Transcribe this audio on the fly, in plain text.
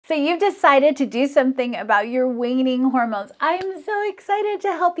So you've decided to do something about your waning hormones. I'm so excited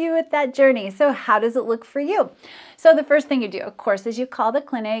to help you with that journey. So how does it look for you? So the first thing you do, of course, is you call the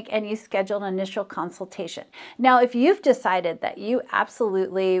clinic and you schedule an initial consultation. Now, if you've decided that you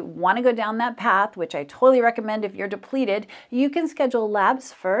absolutely want to go down that path, which I totally recommend if you're depleted, you can schedule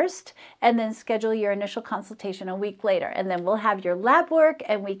labs first and then schedule your initial consultation a week later. And then we'll have your lab work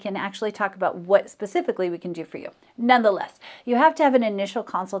and we can actually talk about what specifically we can do for you. Nonetheless, you have to have an initial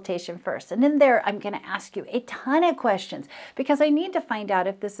consultation first. And in there, I'm going to ask you a ton of questions because I need to find out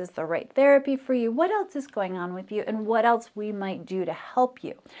if this is the right therapy for you, what else is going on with you, and what else we might do to help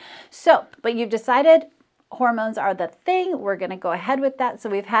you. So, but you've decided hormones are the thing. We're going to go ahead with that. So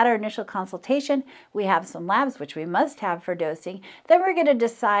we've had our initial consultation. We have some labs, which we must have for dosing. Then we're going to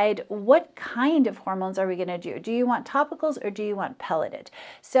decide what kind of hormones are we going to do. Do you want topicals or do you want pelleted?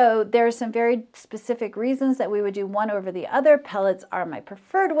 So there are some very specific reasons that we would do one over the other. Pellets are my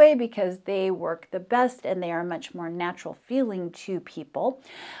preferred way because they work the best and they are much more natural feeling to people.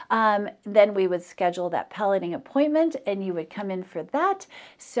 Then we would schedule that pelleting appointment and you would come in for that.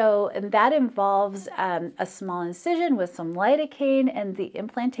 So and that involves a small incision with some lidocaine and the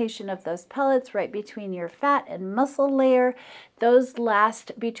implantation of those pellets right between your fat and muscle layer. Those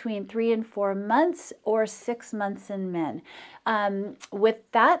last between 3 and 4 months or 6 months in men. With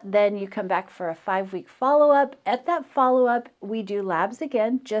that, then you come back for a 5-week follow-up. At that follow-up, we do labs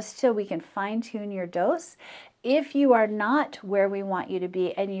again just so we can fine-tune your dose. If you are not where we want you to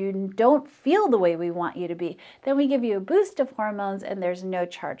be and you don't feel the way we want you to be, then we give you a boost of hormones and there's no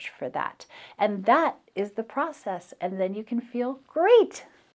charge for that. And that is the process. And then you can feel great.